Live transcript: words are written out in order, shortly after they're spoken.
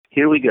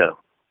Here we go.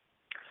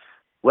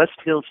 West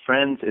Hills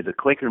Friends is a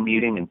Quaker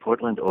meeting in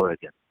Portland,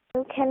 Oregon.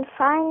 You can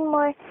find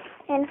more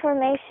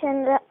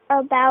information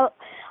about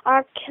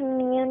our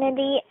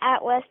community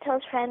at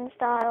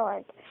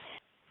westhillsfriends.org.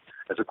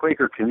 As a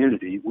Quaker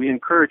community, we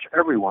encourage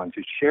everyone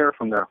to share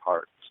from their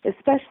hearts,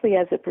 especially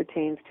as it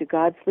pertains to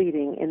God's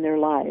leading in their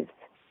lives.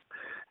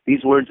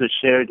 These words are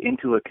shared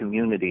into a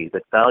community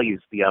that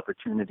values the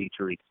opportunity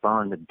to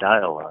respond and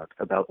dialogue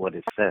about what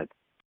is said.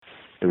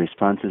 The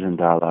responses and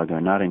dialogue are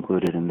not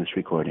included in this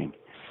recording.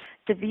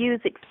 The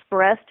views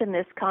expressed in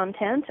this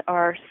content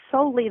are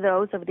solely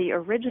those of the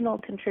original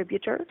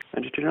contributor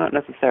and do not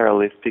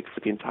necessarily speak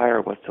for the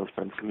entire West Hills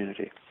Friends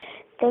community.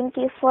 Thank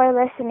you for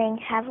listening.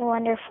 Have a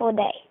wonderful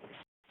day.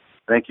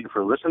 Thank you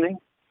for listening.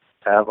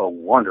 Have a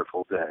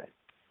wonderful day.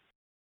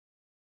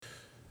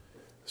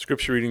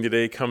 Scripture reading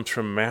today comes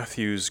from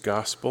Matthew's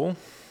Gospel.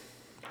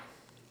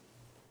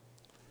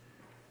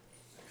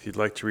 If you'd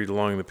like to read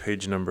along, the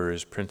page number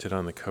is printed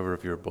on the cover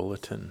of your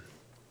bulletin.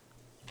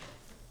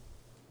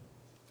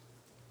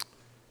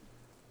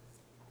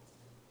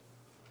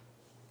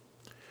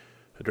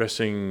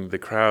 Addressing the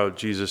crowd,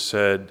 Jesus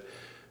said,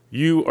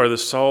 "You are the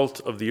salt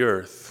of the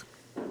earth.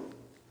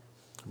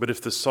 But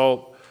if the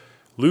salt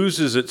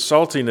loses its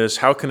saltiness,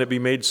 how can it be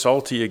made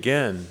salty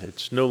again?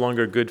 It's no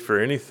longer good for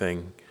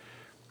anything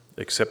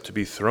except to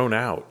be thrown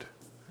out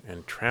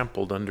and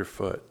trampled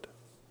underfoot."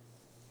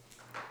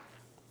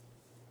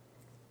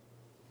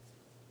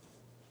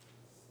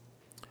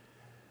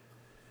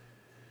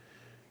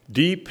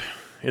 Deep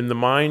in the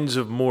mines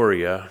of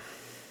Moria,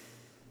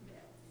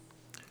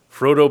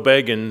 Frodo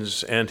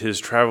Baggins and his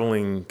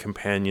traveling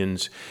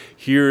companions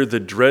hear the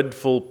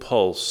dreadful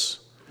pulse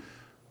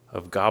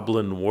of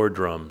goblin war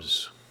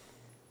drums.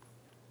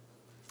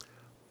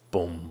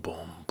 Boom,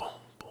 boom, boom,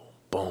 boom,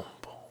 boom,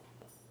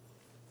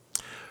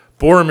 boom.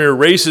 Boromir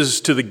races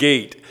to the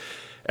gate.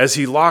 As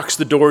he locks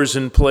the doors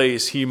in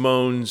place, he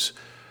moans,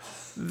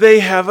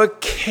 "They have a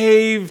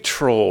cave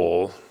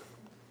troll."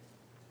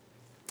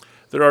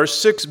 There are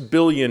 6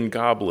 billion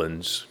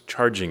goblins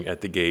charging at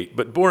the gate,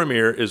 but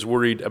Boromir is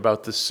worried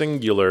about the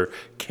singular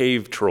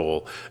cave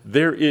troll.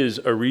 There is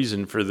a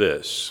reason for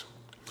this.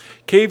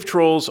 Cave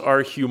trolls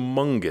are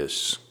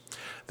humongous.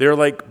 They're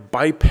like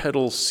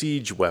bipedal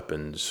siege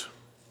weapons.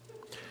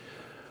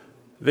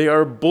 They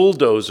are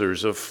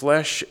bulldozers of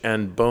flesh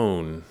and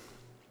bone.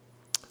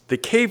 The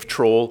cave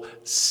troll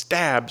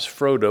stabs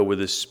Frodo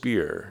with a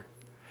spear.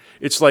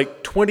 It's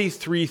like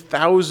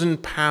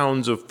 23,000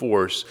 pounds of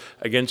force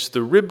against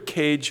the rib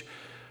cage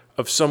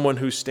of someone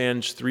who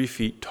stands 3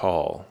 feet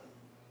tall.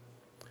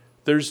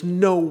 There's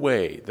no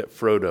way that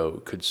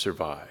Frodo could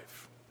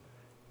survive,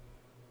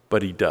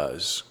 but he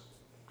does.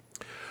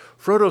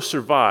 Frodo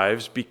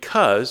survives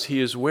because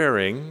he is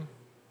wearing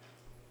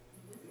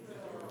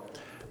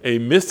a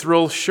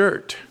mithril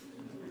shirt.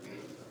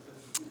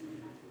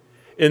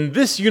 In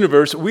this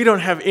universe, we don't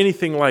have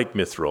anything like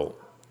mithril.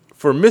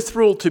 For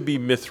mithril to be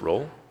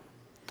mithril,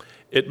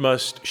 it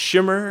must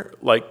shimmer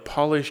like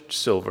polished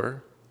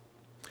silver.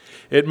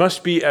 It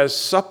must be as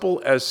supple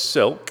as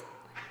silk.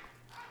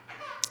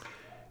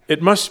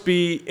 It must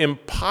be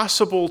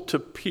impossible to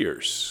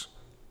pierce.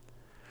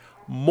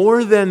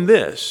 More than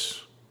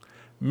this,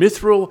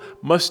 mithril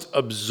must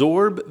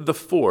absorb the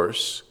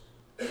force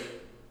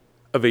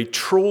of a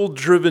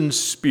troll-driven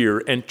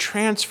spear and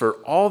transfer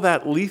all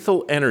that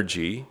lethal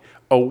energy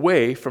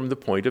away from the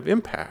point of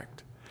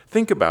impact.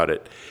 Think about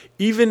it.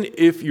 Even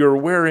if you're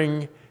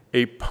wearing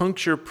a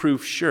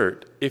puncture-proof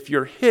shirt, if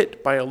you're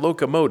hit by a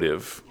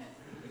locomotive,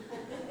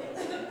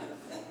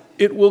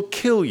 it will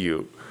kill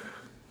you.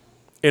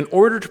 In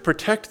order to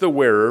protect the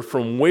wearer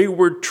from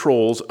wayward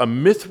trolls, a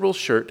mithril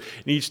shirt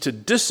needs to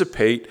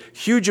dissipate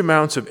huge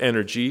amounts of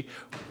energy.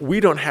 We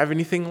don't have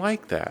anything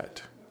like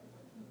that.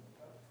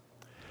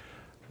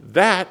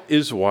 That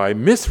is why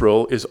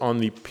mithril is on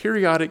the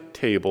periodic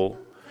table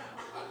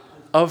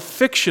of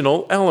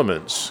fictional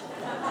elements.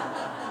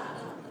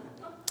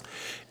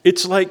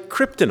 It's like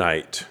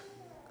kryptonite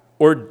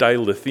or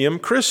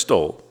dilithium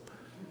crystal.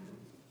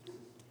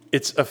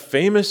 It's a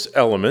famous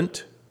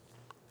element.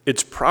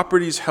 Its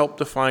properties help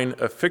define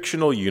a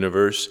fictional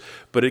universe,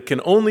 but it can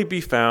only be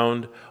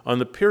found on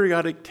the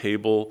periodic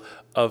table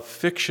of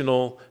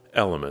fictional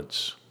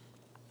elements.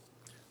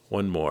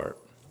 One more.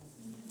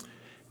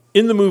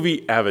 In the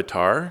movie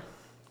Avatar,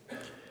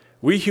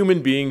 we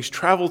human beings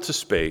travel to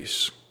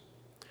space.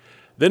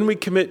 Then we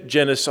commit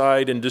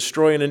genocide and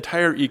destroy an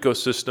entire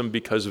ecosystem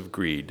because of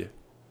greed.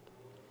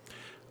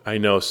 I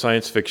know,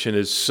 science fiction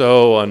is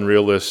so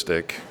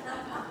unrealistic.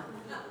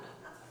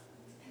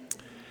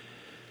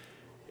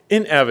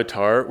 In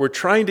Avatar, we're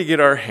trying to get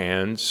our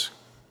hands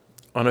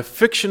on a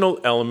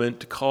fictional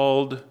element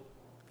called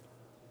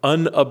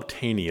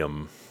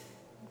unobtainium.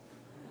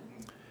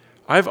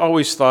 I've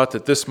always thought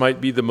that this might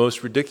be the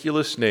most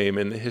ridiculous name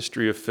in the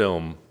history of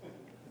film.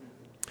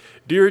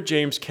 Dear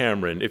James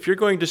Cameron, if you're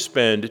going to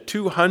spend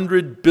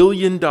 $200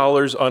 billion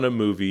on a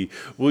movie,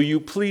 will you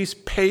please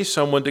pay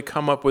someone to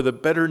come up with a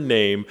better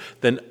name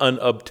than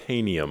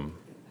unobtainium?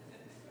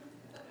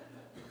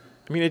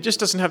 I mean, it just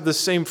doesn't have the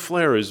same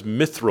flair as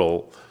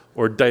mithril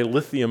or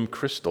dilithium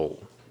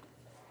crystal.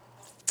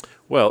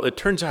 Well, it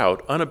turns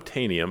out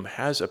unobtainium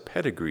has a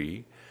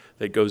pedigree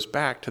that goes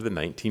back to the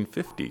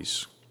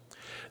 1950s.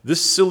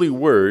 This silly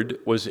word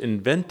was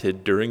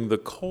invented during the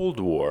Cold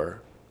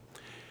War.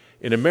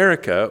 In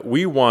America,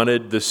 we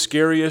wanted the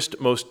scariest,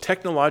 most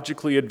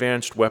technologically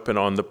advanced weapon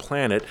on the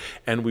planet,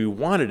 and we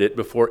wanted it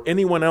before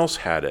anyone else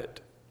had it.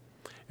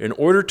 In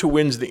order to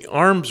win the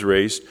arms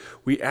race,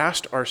 we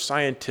asked our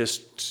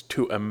scientists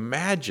to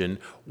imagine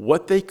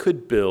what they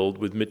could build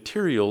with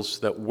materials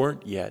that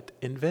weren't yet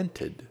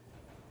invented.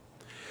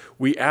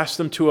 We asked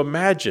them to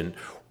imagine,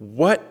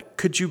 what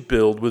could you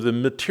build with a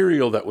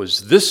material that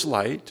was this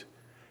light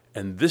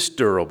and this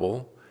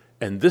durable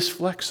and this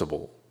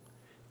flexible?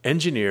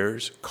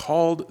 Engineers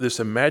called this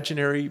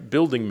imaginary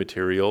building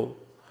material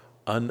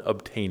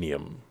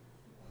unobtainium.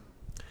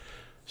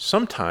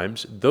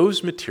 Sometimes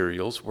those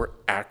materials were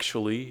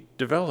actually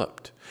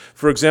developed.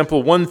 For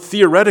example, one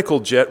theoretical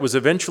jet was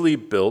eventually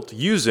built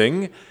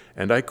using,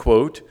 and I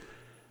quote,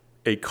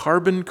 a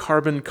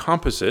carbon-carbon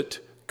composite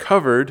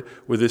covered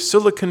with a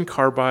silicon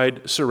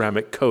carbide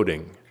ceramic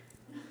coating.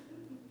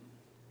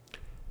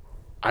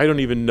 I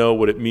don't even know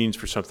what it means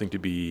for something to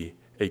be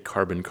a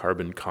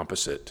carbon-carbon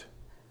composite.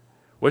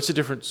 What's the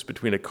difference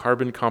between a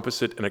carbon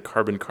composite and a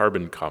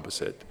carbon-carbon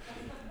composite?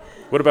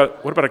 What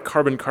about a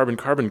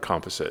carbon-carbon-carbon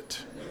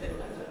composite?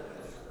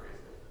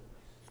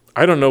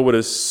 I don't know what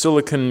a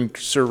silicon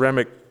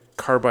ceramic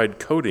carbide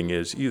coating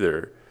is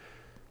either.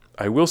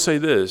 I will say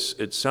this,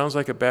 it sounds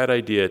like a bad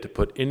idea to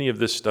put any of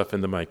this stuff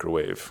in the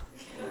microwave.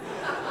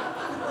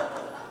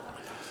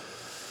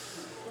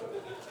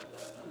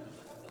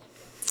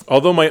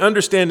 Although my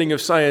understanding of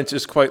science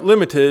is quite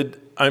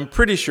limited, I'm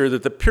pretty sure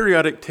that the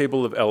periodic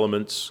table of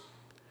elements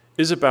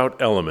is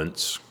about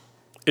elements.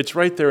 It's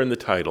right there in the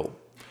title.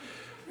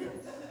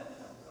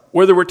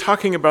 Whether we're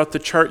talking about the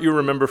chart you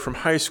remember from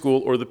high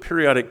school or the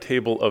periodic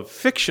table of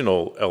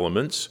fictional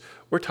elements,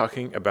 we're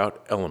talking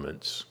about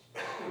elements.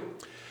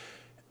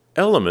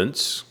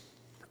 Elements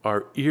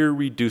are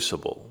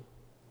irreducible.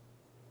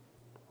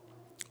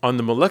 On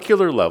the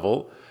molecular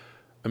level,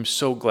 I'm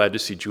so glad to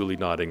see Julie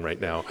nodding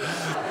right now.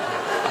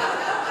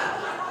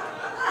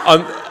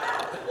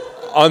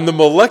 On the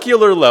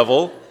molecular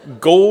level,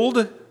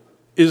 gold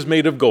is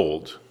made of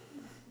gold.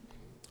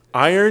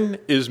 Iron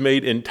is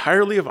made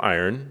entirely of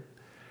iron.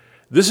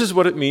 This is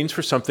what it means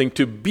for something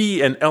to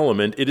be an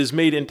element. It is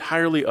made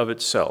entirely of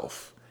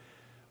itself.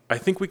 I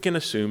think we can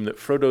assume that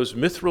Frodo's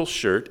mithril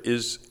shirt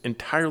is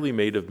entirely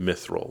made of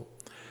mithril.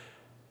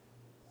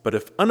 But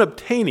if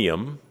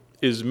unobtainium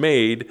is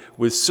made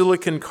with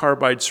silicon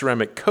carbide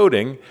ceramic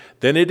coating,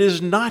 then it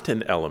is not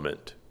an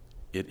element.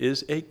 It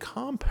is a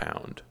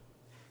compound.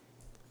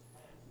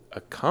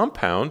 A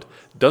compound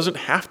doesn't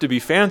have to be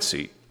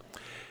fancy.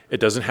 It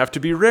doesn't have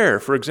to be rare.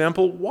 For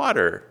example,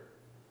 water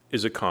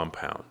is a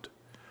compound.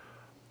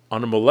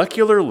 On a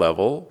molecular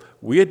level,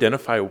 we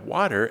identify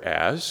water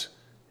as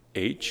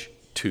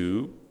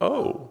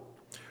H2O.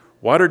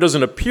 Water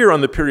doesn't appear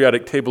on the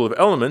periodic table of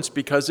elements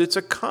because it's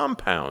a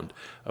compound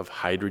of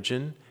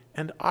hydrogen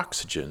and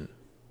oxygen.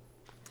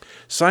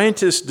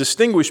 Scientists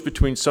distinguish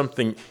between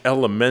something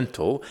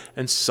elemental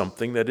and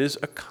something that is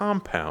a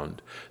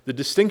compound. The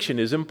distinction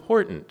is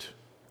important.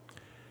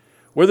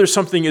 Whether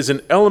something is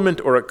an element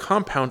or a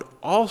compound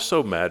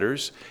also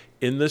matters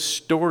in the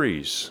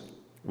stories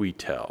we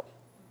tell.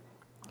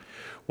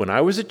 When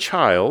I was a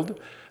child,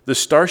 the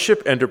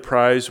Starship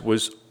Enterprise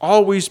was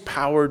always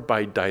powered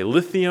by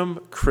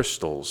dilithium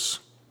crystals.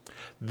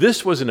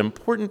 This was an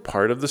important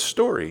part of the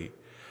story.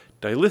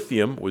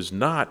 Dilithium was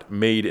not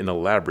made in a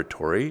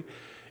laboratory.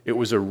 It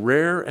was a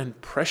rare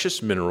and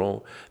precious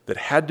mineral that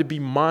had to be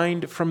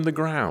mined from the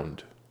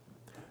ground.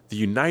 The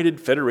United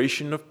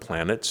Federation of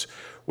Planets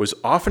was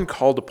often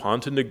called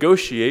upon to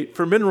negotiate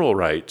for mineral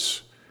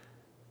rights.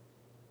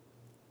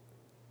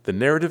 The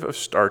narrative of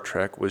Star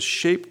Trek was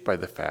shaped by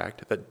the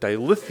fact that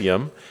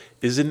dilithium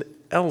is an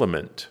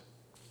element.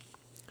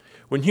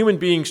 When human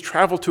beings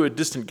travel to a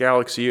distant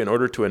galaxy in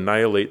order to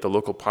annihilate the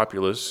local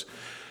populace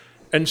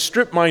and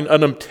strip mine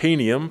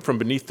unobtainium from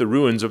beneath the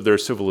ruins of their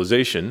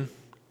civilization,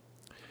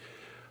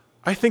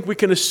 I think we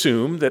can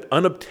assume that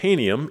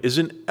unobtainium is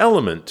an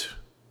element.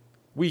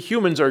 We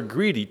humans are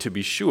greedy, to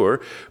be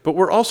sure, but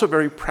we're also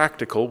very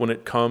practical when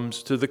it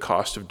comes to the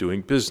cost of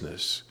doing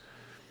business.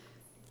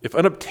 If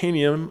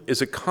unobtainium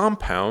is a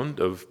compound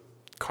of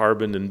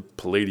carbon and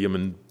palladium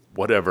and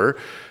whatever,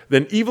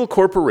 then evil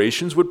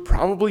corporations would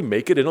probably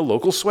make it in a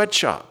local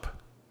sweatshop.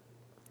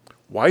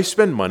 Why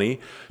spend money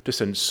to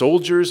send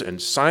soldiers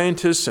and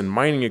scientists and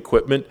mining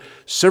equipment,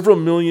 several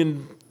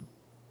million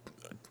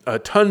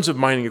tons of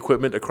mining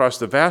equipment across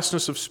the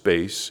vastness of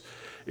space,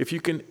 if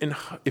you can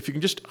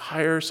just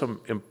hire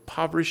some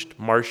impoverished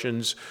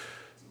Martians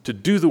to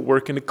do the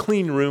work in a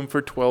clean room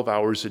for 12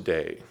 hours a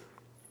day?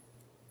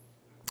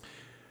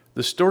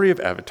 The story of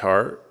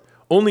Avatar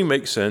only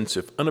makes sense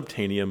if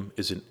unobtainium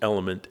is an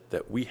element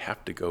that we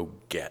have to go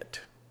get.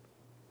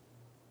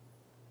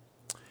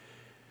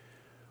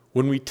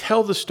 When we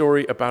tell the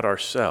story about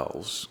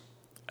ourselves,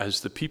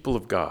 as the people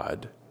of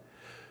God,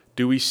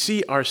 do we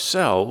see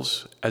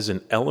ourselves as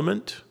an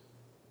element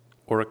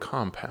or a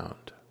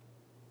compound?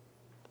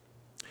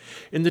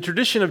 In the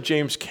tradition of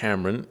James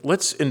Cameron,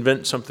 let's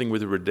invent something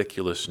with a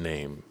ridiculous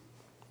name.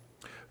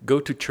 Go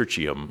to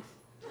Churchium.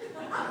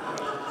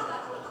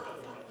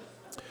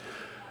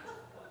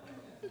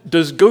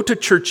 Does go to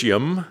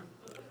Churchium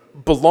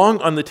belong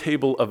on the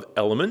table of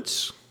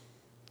elements,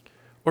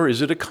 or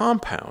is it a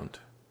compound?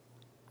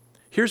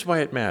 Here's why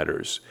it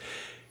matters.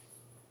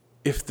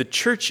 If the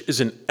church is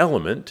an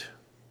element,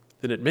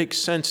 then it makes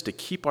sense to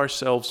keep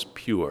ourselves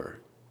pure.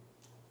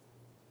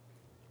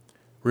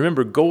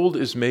 Remember, gold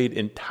is made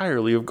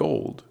entirely of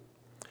gold.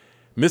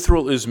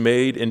 Mithril is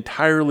made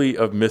entirely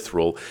of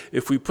mithril.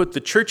 If we put the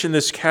church in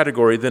this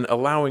category, then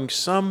allowing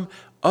some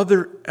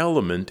other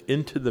element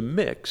into the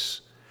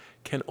mix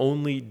can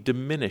only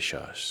diminish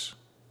us.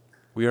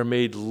 We are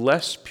made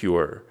less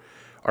pure.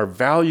 Our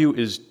value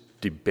is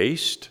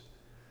debased.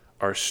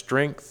 Our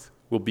strength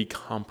will be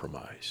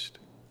compromised.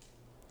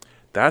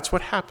 That's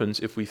what happens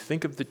if we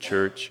think of the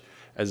church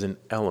as an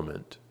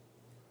element.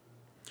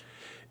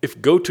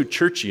 If go to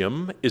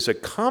Churchium is a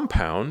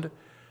compound,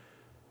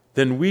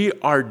 then we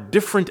are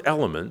different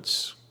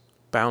elements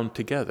bound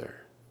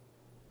together.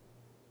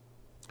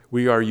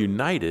 We are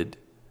united,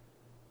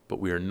 but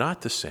we are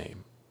not the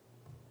same.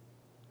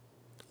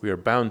 We are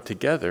bound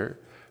together,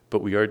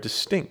 but we are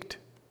distinct.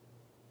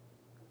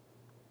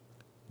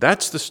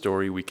 That's the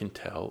story we can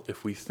tell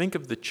if we think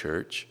of the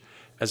church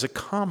as a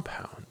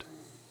compound.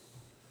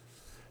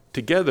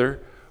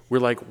 Together, we're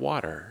like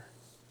water.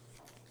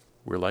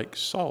 We're like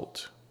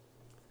salt.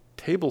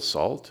 Table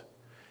salt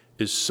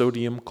is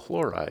sodium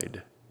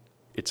chloride.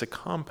 It's a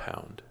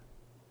compound.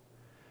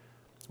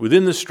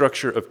 Within the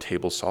structure of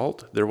table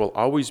salt, there will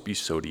always be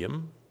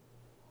sodium.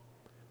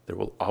 There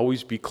will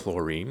always be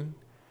chlorine.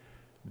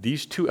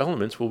 These two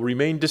elements will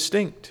remain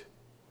distinct.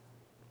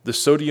 The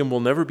sodium will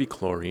never be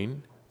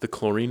chlorine. The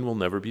chlorine will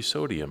never be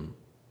sodium.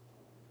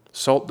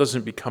 Salt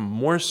doesn't become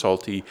more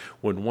salty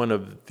when one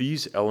of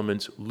these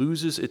elements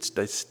loses its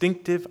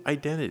distinctive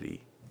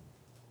identity.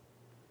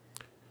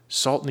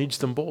 Salt needs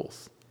them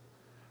both,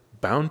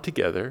 bound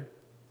together,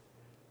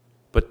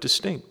 but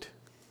distinct.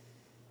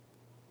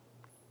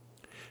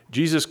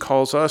 Jesus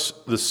calls us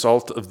the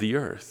salt of the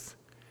earth.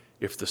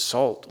 If the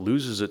salt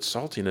loses its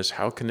saltiness,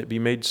 how can it be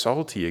made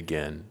salty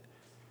again?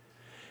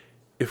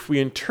 If we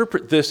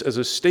interpret this as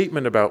a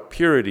statement about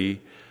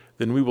purity,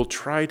 then we will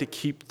try to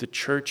keep the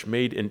church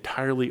made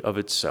entirely of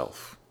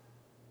itself.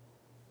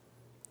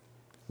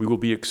 We will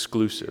be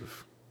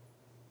exclusive.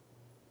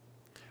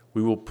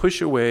 We will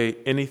push away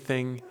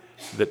anything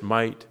that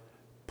might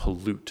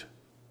pollute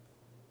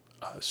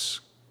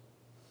us.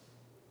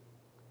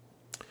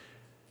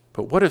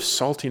 But what if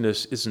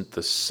saltiness isn't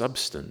the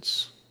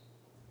substance?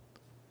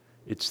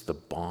 It's the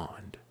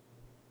bond.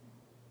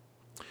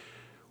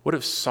 What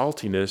if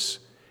saltiness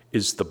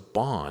is the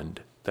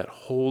bond that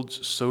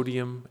holds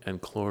sodium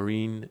and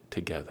chlorine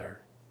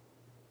together?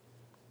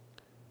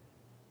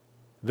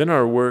 Then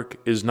our work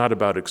is not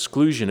about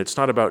exclusion. It's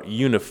not about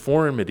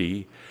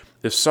uniformity.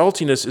 If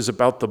saltiness is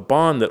about the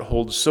bond that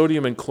holds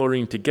sodium and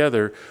chlorine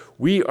together,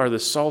 we are the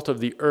salt of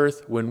the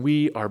earth when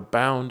we are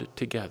bound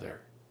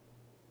together.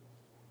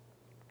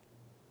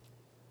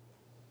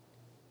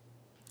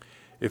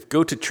 If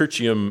go to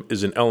Churchium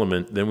is an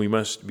element, then we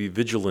must be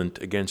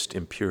vigilant against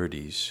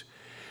impurities.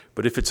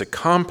 But if it's a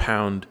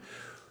compound,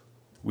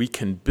 we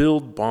can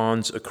build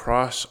bonds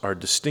across our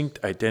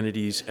distinct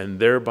identities and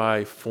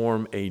thereby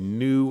form a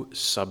new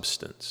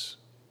substance.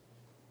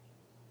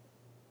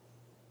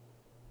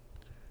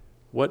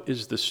 What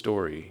is the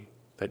story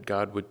that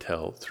God would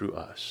tell through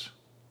us?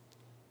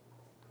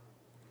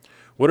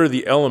 What are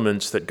the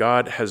elements that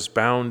God has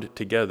bound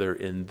together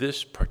in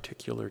this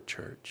particular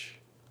church?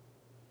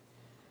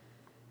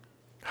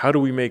 How do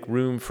we make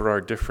room for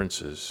our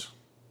differences?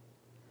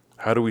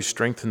 How do we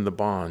strengthen the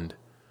bond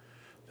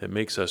that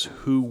makes us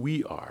who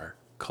we are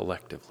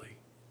collectively?